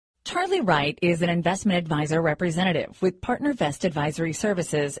Charlie Wright is an investment advisor representative with PartnerVest Advisory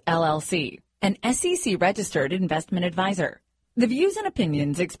Services, LLC, an SEC-registered investment advisor. The views and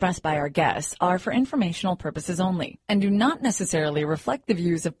opinions expressed by our guests are for informational purposes only and do not necessarily reflect the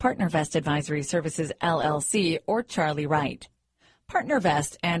views of PartnerVest Advisory Services, LLC, or Charlie Wright.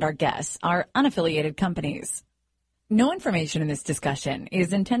 PartnerVest and our guests are unaffiliated companies. No information in this discussion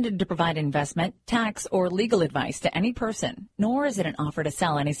is intended to provide investment, tax, or legal advice to any person, nor is it an offer to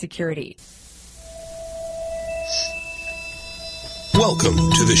sell any security. Welcome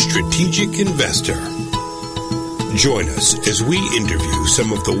to the Strategic Investor. Join us as we interview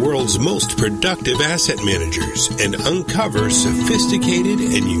some of the world's most productive asset managers and uncover sophisticated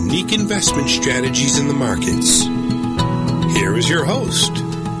and unique investment strategies in the markets. Here is your host,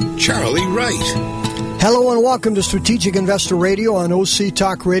 Charlie Wright. Hello and welcome to Strategic Investor Radio on OC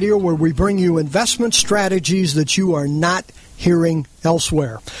Talk Radio, where we bring you investment strategies that you are not hearing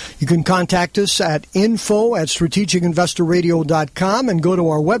elsewhere. You can contact us at info@strategicinvestorradio.com and go to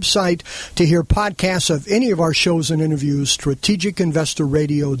our website to hear podcasts of any of our shows and interviews,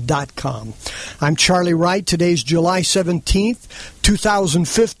 strategicinvestorradio.com. I'm Charlie Wright. Today's July 17th,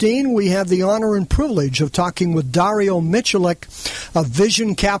 2015. We have the honor and privilege of talking with Dario Michalik of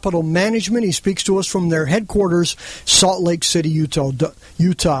Vision Capital Management. He speaks to us from their headquarters, Salt Lake City,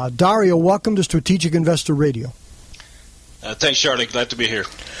 Utah. Dario, welcome to Strategic Investor Radio. Thanks, Charlie. Glad to be here.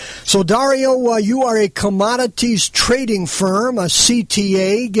 So, Dario, you are a commodities trading firm, a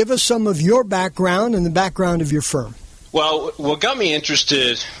CTA. Give us some of your background and the background of your firm. Well, what got me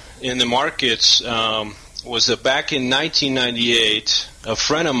interested in the markets was that back in 1998, a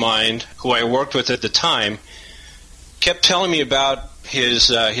friend of mine who I worked with at the time kept telling me about his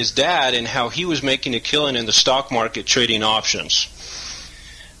dad and how he was making a killing in the stock market trading options.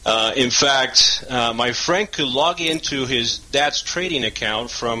 In fact, my friend could log into his dad's trading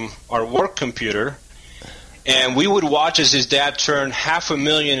account from our work computer, and we would watch as his dad turned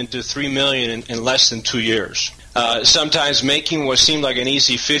 $500,000 into $3 million in less than 2 years. Sometimes making what seemed like an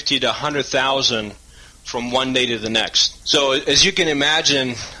easy $50,000 to $100,000 from one day to the next. So as you can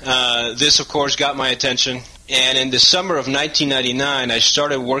imagine, this of course got my attention. And in the summer of 1999, I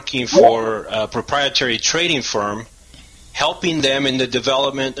started working for a proprietary trading firm, helping them in the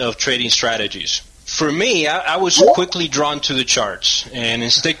development of trading strategies. For me, I was quickly drawn to the charts and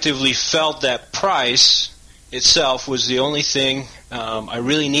instinctively felt that price itself was the only thing I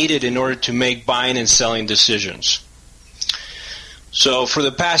really needed in order to make buying and selling decisions. So for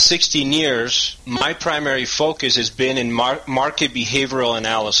the past 16 years, my primary focus has been in market behavioral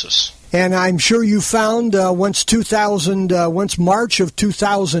analysis. And I'm sure you found once March of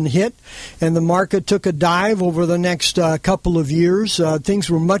 2000 hit and the market took a dive over the next couple of years, things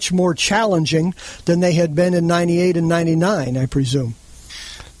were much more challenging than they had been in 98 and 99, I presume.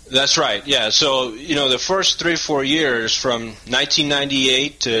 That's right, yeah. So, the first 3 or 4 years from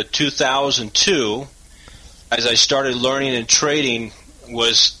 1998 to 2002, as I started learning and trading,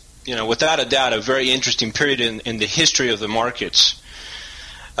 was, without a doubt, a very interesting period in the history of the markets.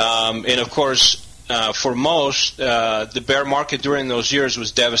 And of course, for most, the bear market during those years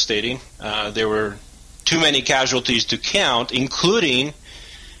was devastating. There were too many casualties to count, including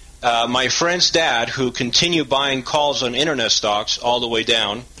my friend's dad, who continued buying calls on internet stocks all the way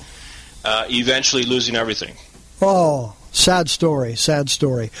down, eventually losing everything. Oh, sad story. Yeah.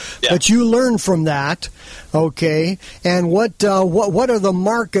 But you learned from that, okay? And what are the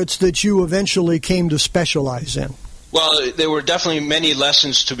markets that you eventually came to specialize in? Well, there were definitely many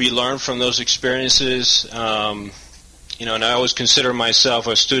lessons to be learned from those experiences, and I always consider myself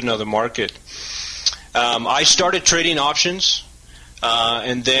a student of the market. I started trading options,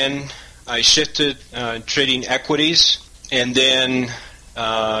 and then I shifted trading equities, and then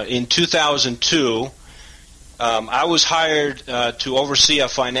in 2002, I was hired to oversee a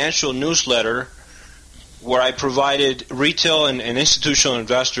financial newsletter where I provided retail and institutional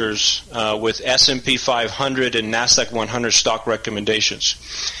investors with S&P 500 and NASDAQ 100 stock recommendations.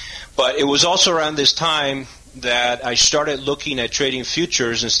 But it was also around this time that I started looking at trading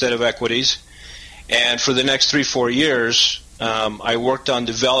futures instead of equities. And for the next 3-4 years, I worked on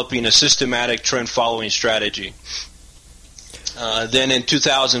developing a systematic trend-following strategy. Then in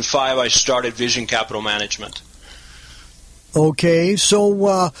 2005, I started Vision Capital Management. Okay, so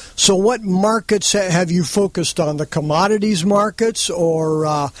what markets have you focused on? The commodities markets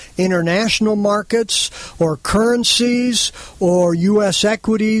or international markets or currencies or U.S.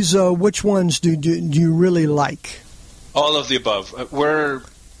 equities? Which ones do you really like? All of the above.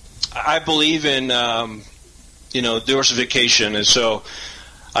 I believe in diversification, and so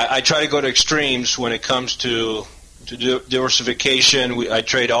I try to go to extremes when it comes to diversification. I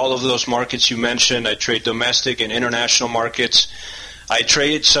trade all of those markets you mentioned. I trade domestic and international markets. I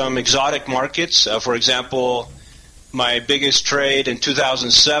trade some exotic markets. For example, my biggest trade in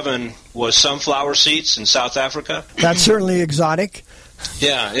 2007 was sunflower seeds in South Africa. That's certainly exotic.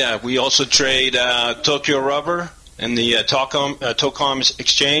 Yeah. We also trade Tokyo rubber and the Tocom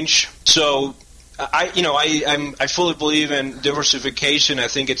exchange. So, I fully believe in diversification. I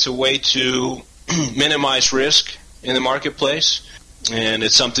think it's a way to minimize risk in the marketplace, and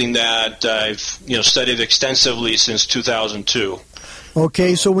it's something that I've studied extensively since 2002.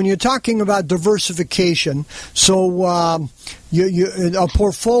 Okay, so when you're talking about diversification, so a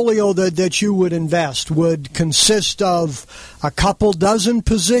portfolio that you would invest would consist of a couple dozen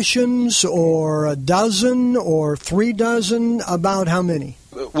positions, or a dozen, or 3 dozen. About how many?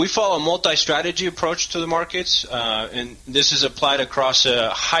 We follow a multi-strategy approach to the markets, and this is applied across a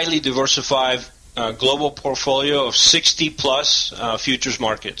highly diversified global portfolio of 60-plus futures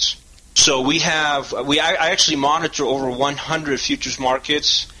markets. So I actually monitor over 100 futures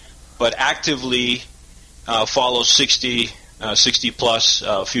markets, but actively follow 60-plus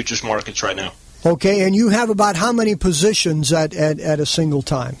futures markets right now. Okay, and you have about how many positions at a single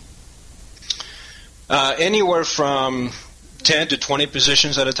time? Anywhere from 10 to 20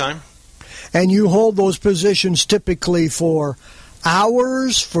 positions at a time. And you hold those positions typically for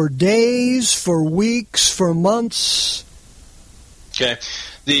hours, for days, for weeks, for months? Okay.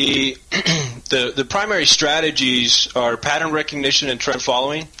 The primary strategies are pattern recognition and trend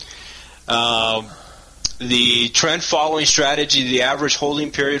following. The trend following strategy, the average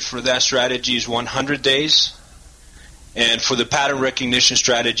holding period for that strategy is 100 days. And for the pattern recognition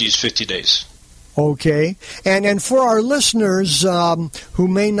strategy is 50 days. Okay. And for our listeners who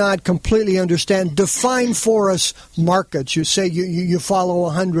may not completely understand, define for us markets. You say you follow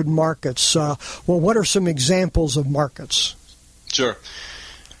 100 markets. Well, what are some examples of markets? Sure.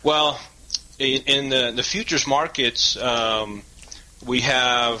 Well, in the futures markets, we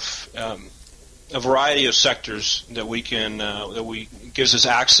have a variety of sectors that gives us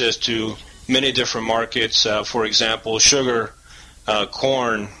access to many different markets. For example, sugar,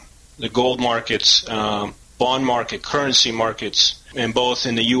 corn, the gold markets, bond market, currency markets, and both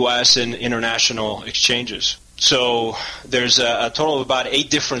in the U.S. and international exchanges. So there's a total of about 8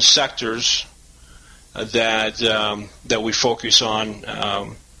 different sectors that we focus on.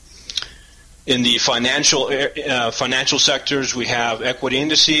 In the financial sectors, we have equity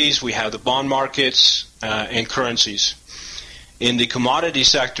indices, we have the bond markets, and currencies. In the commodity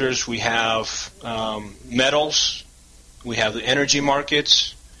sectors, we have metals, we have the energy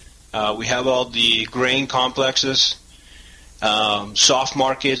markets, we have all the grain complexes, soft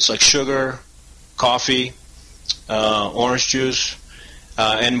markets like sugar, coffee, orange juice,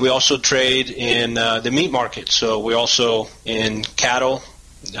 and we also trade in the meat market. So we're also in cattle,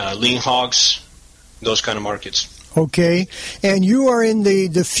 lean hogs, those kind of markets. Okay. And you are in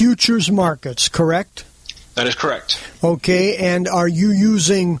the futures markets, correct? That is correct. Okay. And are you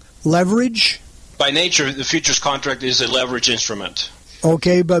using leverage? By nature, the futures contract is a leverage instrument.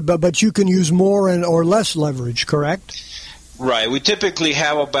 Okay, but you can use more or less leverage, correct? Right. We typically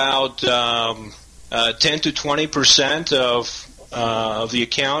have about 10 to 20% of the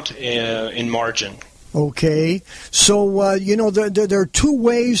account in margin. Okay, so there are 2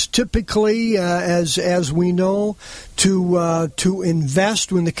 ways typically, as we know, to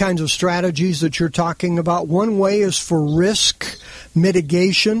invest in the kinds of strategies that you're talking about. One way is for risk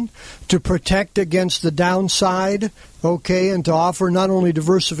mitigation, to protect against the downside. Okay, and to offer not only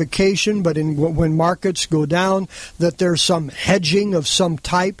diversification, but when markets go down, that there's some hedging of some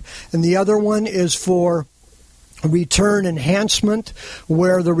type. And the other one is for return enhancement,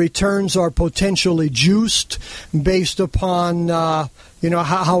 where the returns are potentially juiced based upon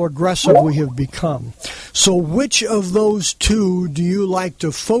how aggressive we have become. So which of those 2 do you like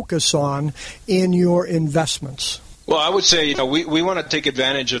to focus on in your investments? Well, I would say we want to take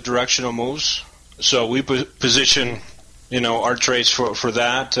advantage of directional moves, so we position our trades for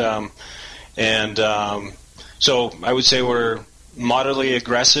that, so I would say we're moderately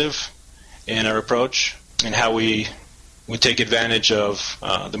aggressive in our approach and how we take advantage of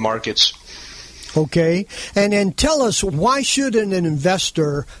the markets. Okay. And tell us, why should an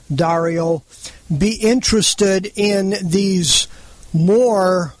investor, Dario, be interested in these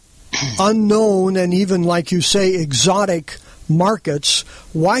more unknown and even, like you say, exotic markets?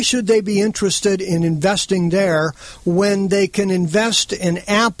 Why should they be interested in investing there when they can invest in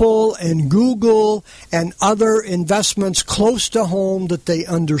Apple and Google and other investments close to home that they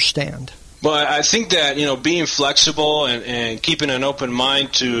understand? Well, I think that, being flexible and keeping an open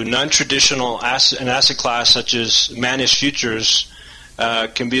mind to non-traditional asset class such as managed futures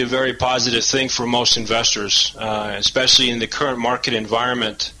can be a very positive thing for most investors, especially in the current market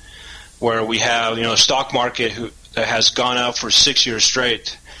environment where we have, a stock market that has gone up for 6 years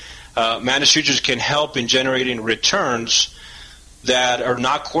straight. Managed futures can help in generating returns that are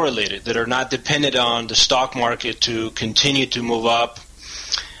not correlated, that are not dependent on the stock market to continue to move up.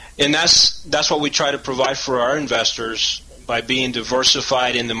 And that's what we try to provide for our investors by being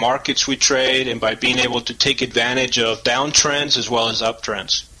diversified in the markets we trade and by being able to take advantage of downtrends as well as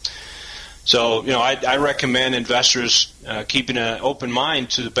uptrends. So, I recommend investors keeping an open mind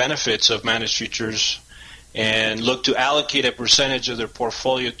to the benefits of managed futures and look to allocate a percentage of their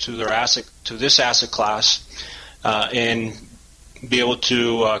portfolio to this asset class, and be able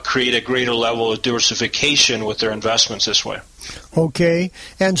to create a greater level of diversification with their investments this way. Okay,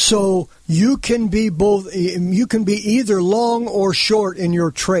 and so you can be either long or short in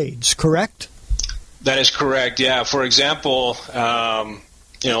your trades, correct? That is correct. Yeah. For example,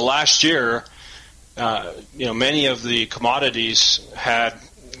 last year, many of the commodities had,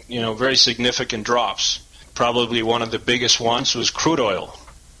 very significant drops. Probably one of the biggest ones was crude oil.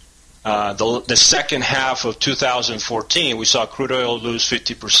 The second half of 2014, we saw crude oil lose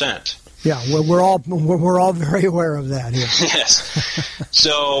 50%. Yeah, we're all very aware of that here. Yes.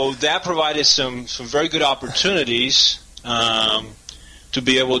 So that provided some very good opportunities to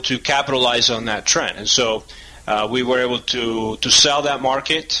be able to capitalize on that trend. And so we were able to sell that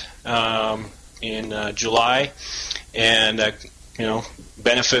market in July and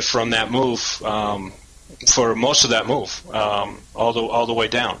benefit from that move for most of that move all the way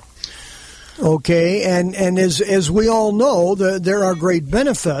down. Okay, and as we all know, there are great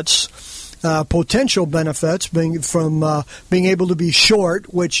benefits, potential benefits, being able to be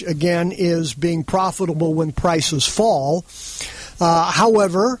short, which again is being profitable when prices fall.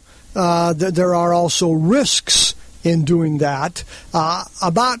 However, there are also risks in doing that.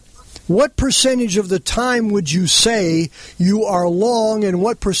 About what percentage of the time would you say you are long, and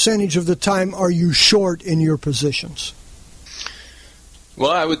what percentage of the time are you short in your positions?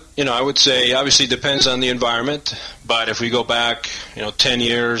 Well, I would say obviously it depends on the environment, but if we go back, 10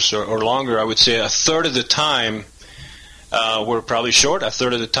 years or longer, I would say a third of the time we're probably short, a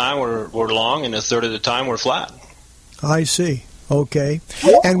third of the time we're long, and a third of the time we're flat. I see. Okay.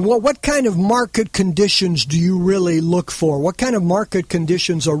 And what kind of market conditions do you really look for? What kind of market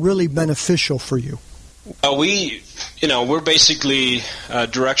conditions are really beneficial for you? We're basically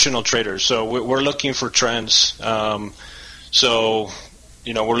directional traders, so we're looking for trends.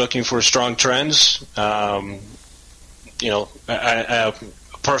 We're looking for strong trends. A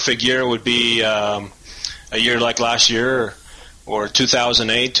perfect year would be a year like last year or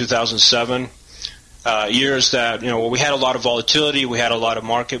 2008, 2007. Years that, we had a lot of volatility, we had a lot of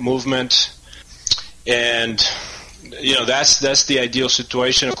market movement, and, that's the ideal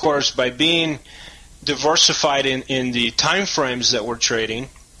situation. Of course, by being diversified in the time frames that we're trading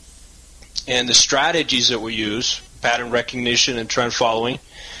and the strategies that we use, pattern recognition and trend following,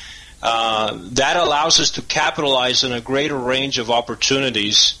 that allows us to capitalize on a greater range of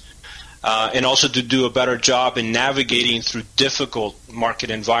opportunities and also to do a better job in navigating through difficult market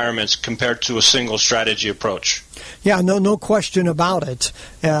environments compared to a single strategy approach. Yeah, no question about it.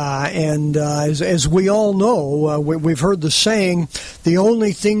 And as we all know, we've heard the saying, the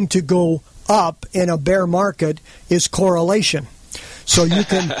only thing to go up in a bear market is correlation. So you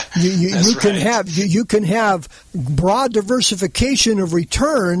can you can have broad diversification of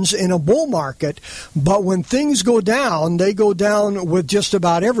returns in a bull market, but when things go down, they go down with just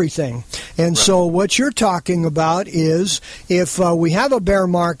about everything. And so what you're talking about is if we have a bear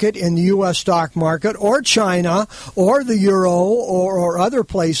market in the U.S. stock market or China or the euro or other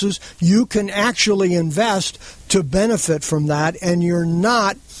places, you can actually invest to benefit from that, and you're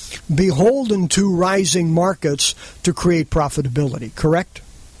not beholden to rising markets to create profitability, correct?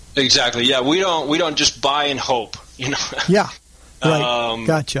 Exactly. Yeah, we don't just buy and hope, Yeah, right.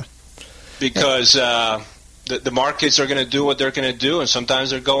 Gotcha. Because the markets are going to do what they're going to do, and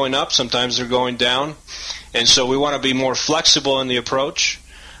sometimes they're going up, sometimes they're going down, and so we want to be more flexible in the approach,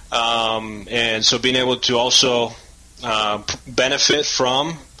 and so being able to also benefit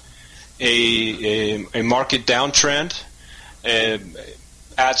from a market downtrend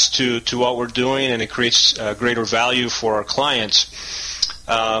adds to what we're doing, and it creates greater value for our clients.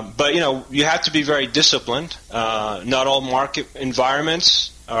 But you have to be very disciplined. Not all market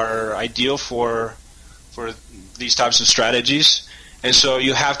environments are ideal for these types of strategies, and so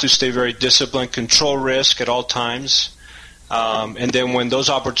you have to stay very disciplined, control risk at all times, And then when those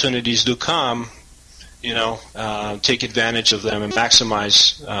opportunities do come, take advantage of them and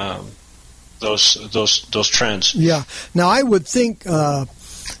maximize those trends. Yeah. Now, I would think,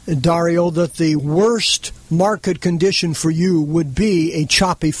 Dario, that the worst market condition for you would be a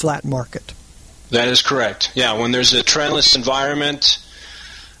choppy flat market. That is correct. Yeah, when there's a trendless environment,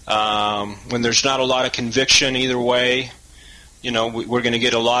 when there's not a lot of conviction either way, we're going to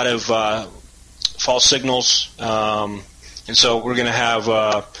get a lot of false signals, and so we're going to have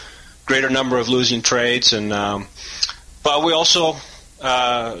a greater number of losing trades. But we also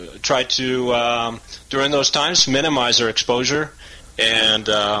try to, during those times, minimize our exposure and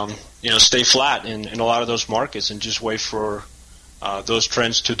stay flat in a lot of those markets and just wait for those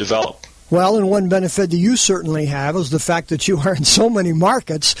trends to develop. Well, and one benefit that you certainly have is the fact that you are in so many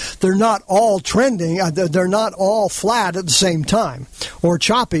markets. They're not all trending. They're not all flat at the same time or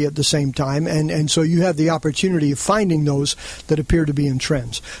choppy at the same time. And so you have the opportunity of finding those that appear to be in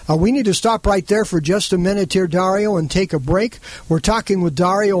trends. We need to stop right there for just a minute here, Dario, and take a break. We're talking with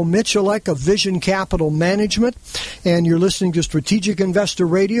Dario Michalek of Vision Capital Management. And you're listening to Strategic Investor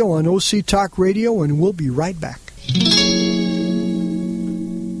Radio on OC Talk Radio, and we'll be right back.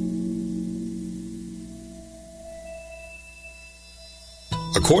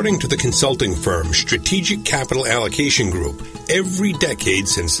 According to the consulting firm Strategic Capital Allocation Group, every decade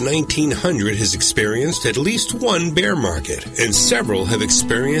since 1900 has experienced at least one bear market, and several have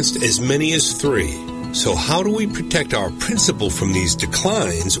experienced as many as 3. So how do we protect our principal from these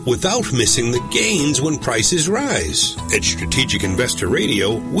declines without missing the gains when prices rise? At Strategic Investor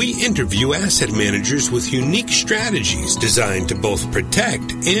Radio, we interview asset managers with unique strategies designed to both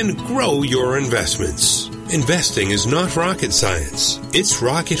protect and grow your investments. Investing is not rocket science. It's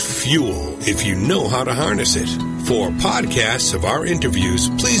rocket fuel if you know how to harness it. For podcasts of our interviews,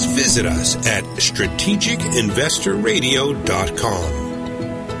 please visit us at strategicinvestorradio.com.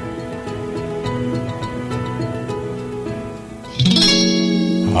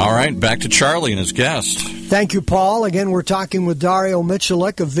 All right, back to Charlie and his guest. Thank you, Paul. Again, we're talking with Dario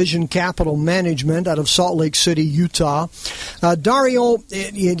Michalek of Vision Capital Management out of Salt Lake City, Utah. Dario,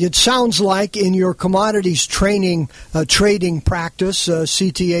 it sounds like in your commodities trading practice,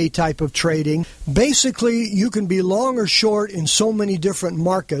 CTA type of trading, basically you can be long or short in so many different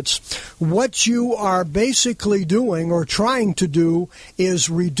markets. What you are basically doing or trying to do is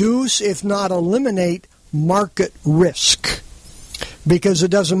reduce, if not eliminate, market risk. Because it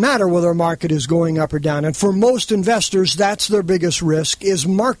doesn't matter whether a market is going up or down. And for most investors, that's their biggest risk, is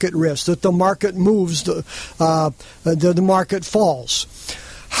market risk, that the market moves, the market falls.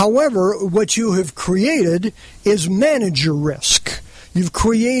 However, what you have created is manager risk. You've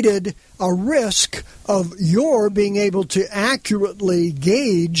created a risk of your being able to accurately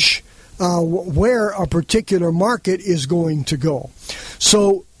gauge where a particular market is going to go.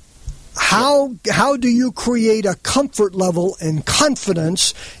 So how do you create a comfort level and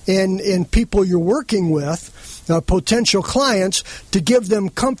confidence in people you're working with, potential clients, to give them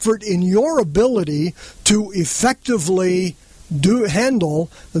comfort in your ability to effectively handle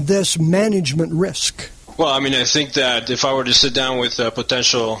this management risk? Well, I mean, I think that if I were to sit down with a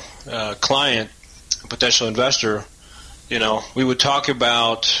potential client, a potential investor, we would talk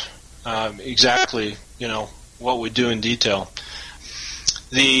about exactly, what we do in detail.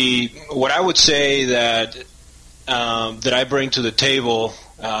 What I would say that I bring to the table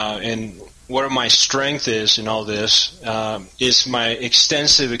and what my strength is in all this is my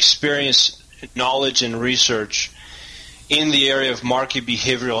extensive experience, knowledge, and research in the area of market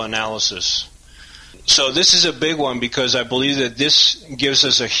behavioral analysis. So this is a big one because I believe that this gives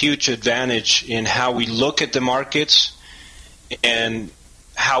us a huge advantage in how we look at the markets and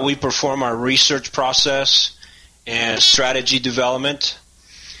how we perform our research process and strategy development.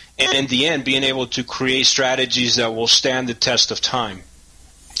 And in the end, being able to create strategies that will stand the test of time.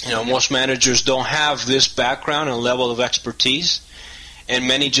 Most managers don't have this background and level of expertise, and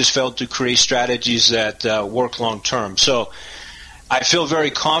many just fail to create strategies that work long term. So I feel very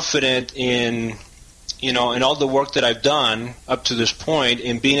confident in all the work that I've done up to this point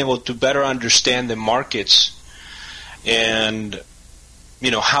in being able to better understand the markets and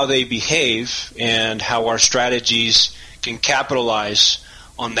how they behave and how our strategies can capitalize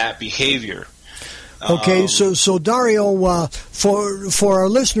on that behavior. Okay, so Dario, for our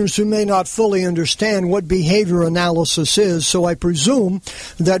listeners who may not fully understand what behavior analysis is, so I presume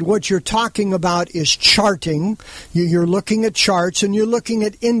that what you're talking about is charting. You're looking at charts and you're looking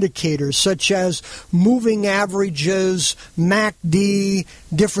at indicators such as moving averages, MACD,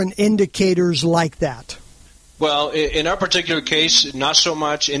 different indicators like that. Well, in our particular case, not so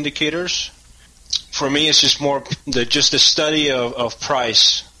much indicators. for me, it's just more just the study of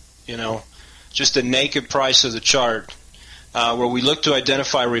price, just the naked price of the chart, where we look to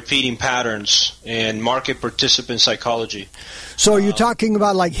identify repeating patterns in market participant psychology. So you're talking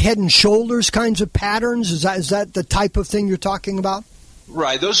about like head and shoulders kinds of patterns? Is that the type of thing you're talking about?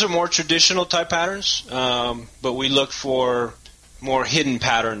 Right. Those are more traditional type patterns, but we look for more hidden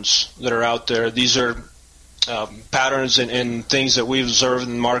patterns that are out there. These are patterns and things that we've observed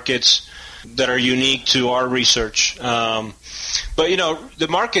in markets that are unique to our research. But, the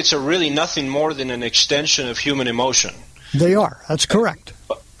markets are really nothing more than an extension of human emotion. They are. That's correct.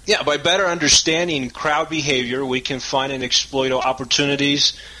 Yeah, by better understanding crowd behavior, we can find and exploit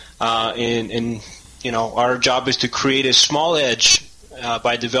opportunities. Our job is to create a small edge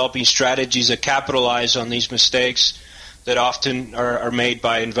by developing strategies that capitalize on these mistakes that often are made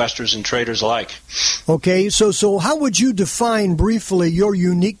by investors and traders alike. Okay, so how would you define briefly your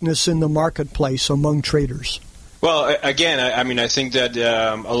uniqueness in the marketplace among traders? Well, again, I think that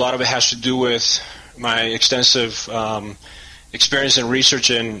a lot of it has to do with my extensive experience in research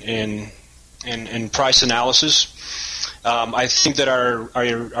in price analysis. I think that our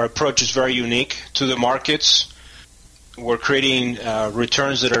approach is very unique to the markets. We're creating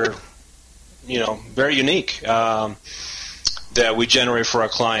returns that are, very unique that we generate for our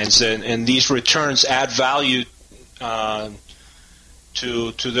clients, and these returns add value to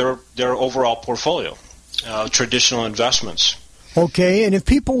their overall portfolio, traditional investments. Okay, and if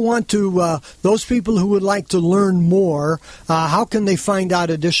people want to, those people who would like to learn more, how can they find out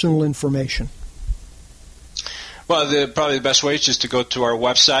additional information? Well, probably the best way is just to go to our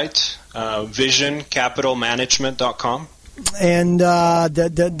website, visioncapitalmanagement.com. And I've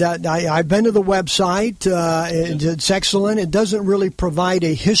been to the website. It's excellent. It doesn't really provide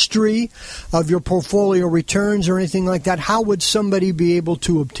a history of your portfolio returns or anything like that. How would somebody be able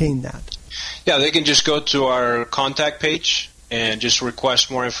to obtain that? Yeah, they can just go to our contact page and just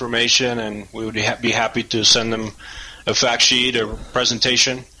request more information, and we would be happy to send them a fact sheet or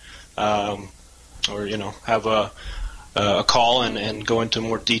presentation, or have a call and go into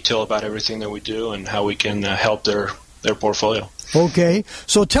more detail about everything that we do and how we can help their portfolio. Okay,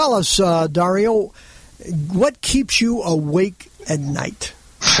 so tell us, Dario, what keeps you awake at night?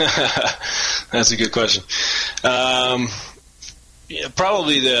 That's a good question.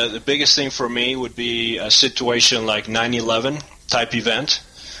 Probably the biggest thing for me would be a situation like 9/11 type event,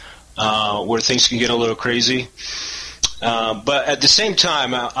 where things can get a little crazy. But at the same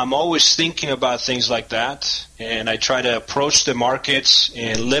time, I'm always thinking about things like that, and I try to approach the markets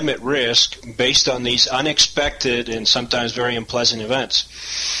and limit risk based on these unexpected and sometimes very unpleasant events.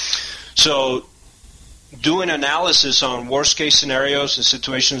 So doing analysis on worst-case scenarios and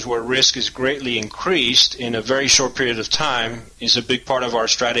situations where risk is greatly increased in a very short period of time is a big part of our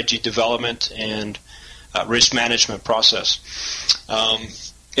strategy development and risk management process.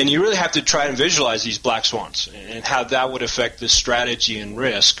 And you really have to try and visualize these black swans and how that would affect the strategy and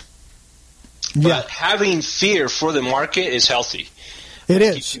risk. But having fear for the market is healthy. It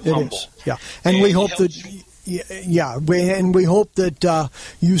is. Yeah, and we hope that. We hope that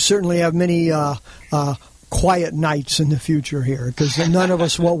you certainly have many quiet nights in the future here, because none of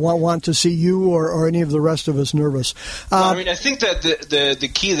us want to see you or any of the rest of us nervous. I think that the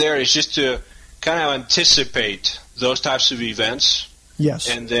key there is just to kind of anticipate those types of events. Yes.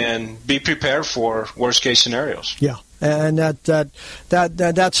 And then be prepared for worst case scenarios. Yeah. And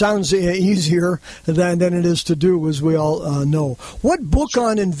that sounds easier than it is to do, as we all know. What book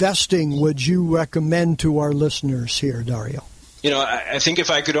on investing would you recommend to our listeners here, Dario? I think if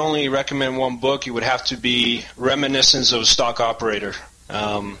I could only recommend one book, it would have to be Reminiscence of a Stock Operator.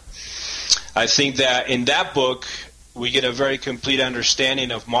 I think that in that book, we get a very complete understanding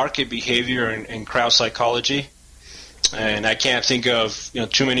of market behavior and crowd psychology. And I can't think of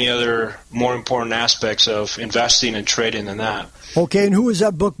too many other more important aspects of investing and trading than that. Okay, and who is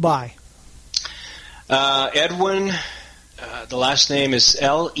that book by? Edwin. The last name is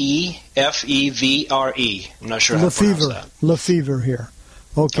Lefevre. I'm not sure how to pronounce that. Lefevre here.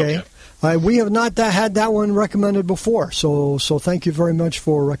 Okay. We have not had that one recommended before, so thank you very much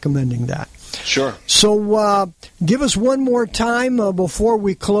for recommending that. Sure. So give us one more time before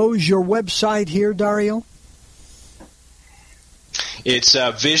we close your website here, Dario. It's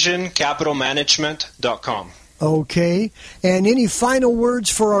visioncapitalmanagement.com. Okay. And any final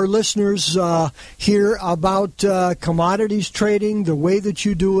words for our listeners here about commodities trading, the way that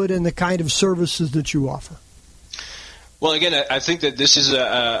you do it, and the kind of services that you offer? Well, again, I think that this is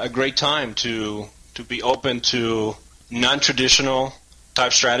a great time to be open to non-traditional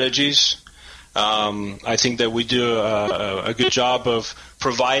type strategies. I think that we do a good job of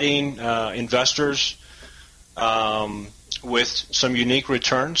providing investors with some unique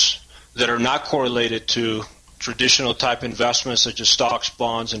returns that are not correlated to traditional type investments such as stocks,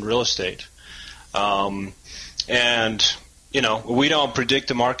 bonds, and real estate. And, we don't predict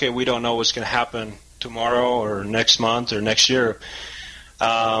the market. We don't know what's going to happen tomorrow or next month or next year.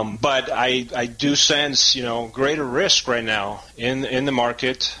 But I do sense, greater risk right now in the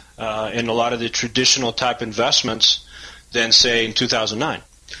market in a lot of the traditional type investments than, say, in 2009.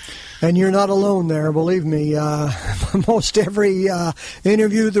 And you're not alone there, believe me. Most every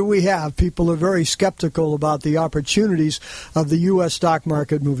interview that we have, people are very skeptical about the opportunities of the U.S. stock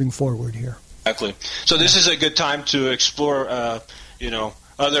market moving forward here. Exactly. So this is a good time to explore,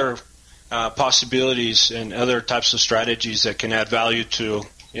 other possibilities and other types of strategies that can add value to,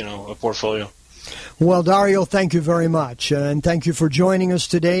 a portfolio. Well, Dario, thank you very much. And thank you for joining us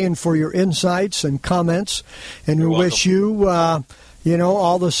today and for your insights and comments. And we wish you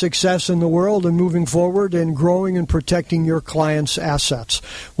all the success in the world and moving forward and growing and protecting your clients' assets.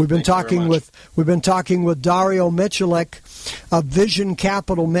 We've been talking with Dario Miculek of Vision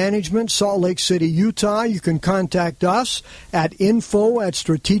Capital Management, Salt Lake City, Utah. You can contact us at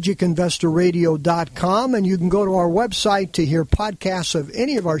info@strategicinvestorradio.com, and you can go to our website to hear podcasts of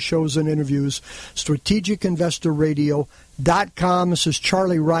any of our shows and interviews, strategicinvestorradio.com. This is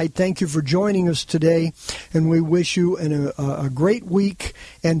Charlie Wright. Thank you for joining us today, and we wish you a great week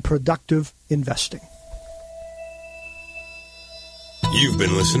and productive investing. You've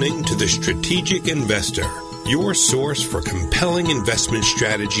been listening to The Strategic Investor, your source for compelling investment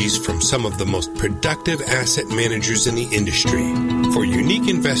strategies from some of the most productive asset managers in the industry. For unique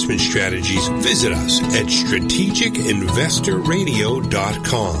investment strategies, visit us at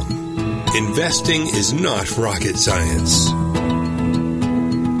strategicinvestorradio.com. Investing is not rocket science.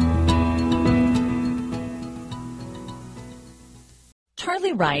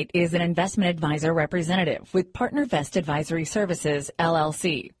 Charlie Wright is an investment advisor representative with PartnerVest Advisory Services,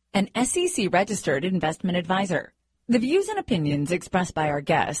 LLC, an SEC-registered investment advisor. The views and opinions expressed by our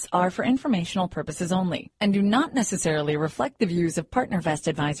guests are for informational purposes only and do not necessarily reflect the views of PartnerVest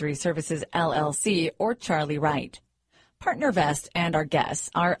Advisory Services, LLC, or Charlie Wright. PartnerVest and our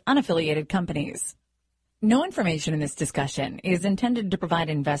guests are unaffiliated companies. No information in this discussion is intended to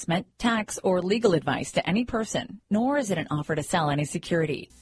provide investment, tax, or legal advice to any person, nor is it an offer to sell any security.